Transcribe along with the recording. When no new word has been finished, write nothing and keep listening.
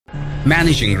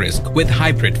Managing risk with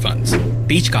hybrid funds.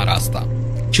 Beech ka Rasta.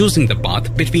 Choosing the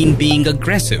path between being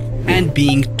aggressive and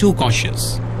being too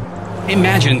cautious.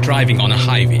 Imagine driving on a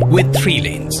highway with 3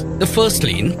 lanes. The first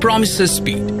lane promises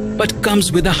speed but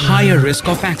comes with a higher risk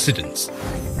of accidents.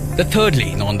 The third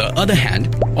lane, on the other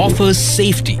hand, offers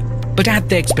safety but at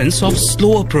the expense of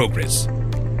slower progress.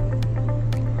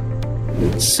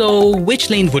 So,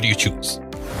 which lane would you choose?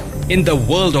 In the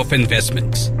world of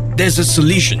investments, there's a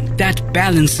solution that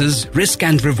balances risk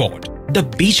and reward. The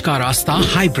Beech ka Rasta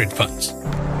hybrid funds.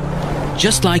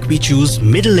 Just like we choose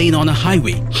middle lane on a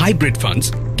highway, hybrid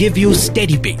funds give you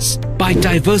steady pace by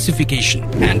diversification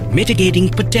and mitigating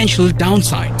potential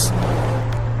downsides.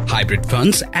 Hybrid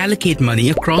funds allocate money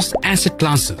across asset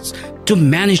classes to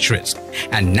manage risk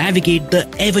and navigate the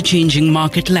ever-changing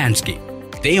market landscape.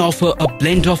 They offer a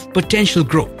blend of potential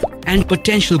growth and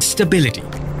potential stability.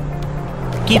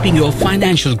 Keeping your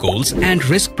financial goals and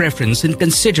risk preference in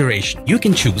consideration, you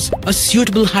can choose a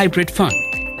suitable hybrid fund.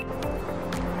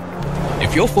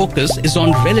 If your focus is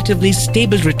on relatively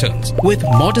stable returns with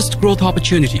modest growth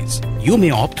opportunities, you may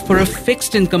opt for a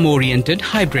fixed income-oriented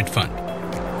hybrid fund.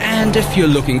 And if you're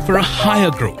looking for a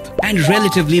higher growth and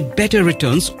relatively better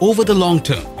returns over the long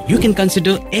term, you can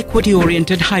consider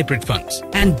equity-oriented hybrid funds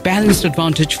and balanced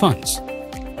advantage funds.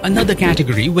 Another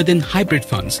category within hybrid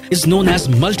funds is known as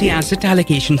multi-asset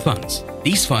allocation funds.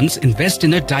 These funds invest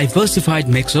in a diversified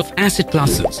mix of asset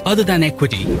classes other than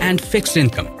equity and fixed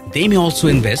income. They may also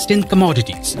invest in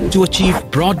commodities to achieve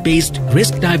broad-based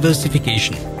risk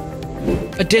diversification.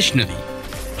 Additionally,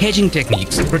 hedging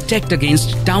techniques protect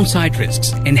against downside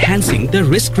risks, enhancing the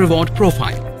risk-reward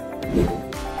profile.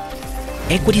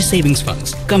 Equity savings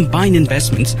funds combine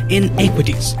investments in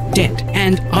equities, debt,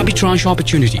 and arbitrage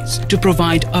opportunities to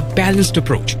provide a balanced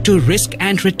approach to risk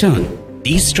and return.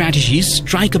 These strategies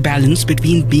strike a balance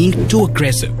between being too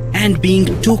aggressive and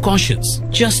being too cautious,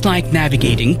 just like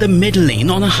navigating the middle lane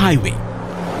on a highway.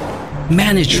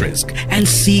 Manage risk and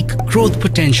seek growth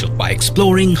potential by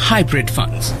exploring hybrid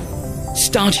funds.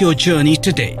 Start your journey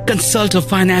today. Consult a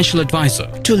financial advisor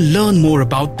to learn more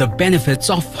about the benefits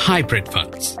of hybrid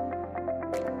funds.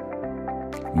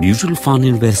 Mutual fund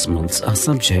investments are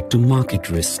subject to market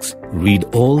risks. Read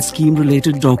all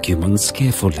scheme-related documents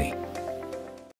carefully.